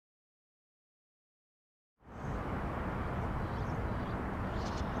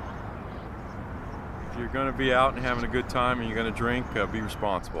going to be out and having a good time and you're going to drink, be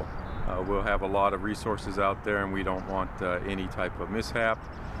responsible. We'll have a lot of resources out there and we don't want any type of mishap.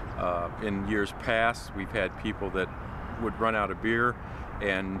 In years past, we've had people that would run out of beer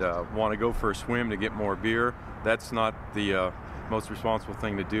and want to go for a swim to get more beer. That's not the most responsible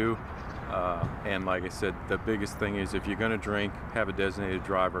thing to do. And like I said, the biggest thing is if you're going to drink, have a designated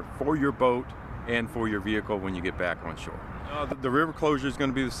driver for your boat and for your vehicle when you get back on shore. The river closure is going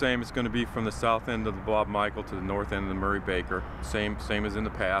to be the same. It's going to be from the south end of the Bob Michael to the north end of the Murray Baker, same as in the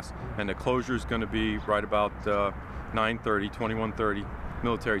past. And the closure is going to be right about 9:30, 21:30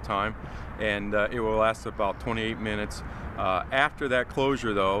 military time, and it will last about 28 minutes. After that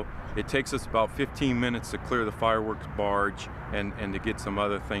closure, though, it takes us about 15 minutes to clear the fireworks barge and to get some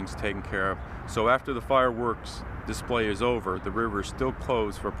other things taken care of. So after the fireworks display is over, the river is still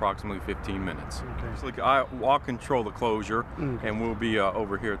closed for approximately 15 minutes. Okay. So I'll control the closure, and we'll be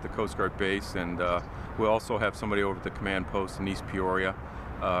over here at the Coast Guard base, and we'll also have somebody over at the command post in East Peoria,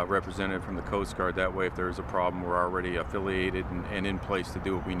 representative from the Coast Guard. That way, if there is a problem, we're already affiliated and in place to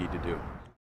do what we need to do.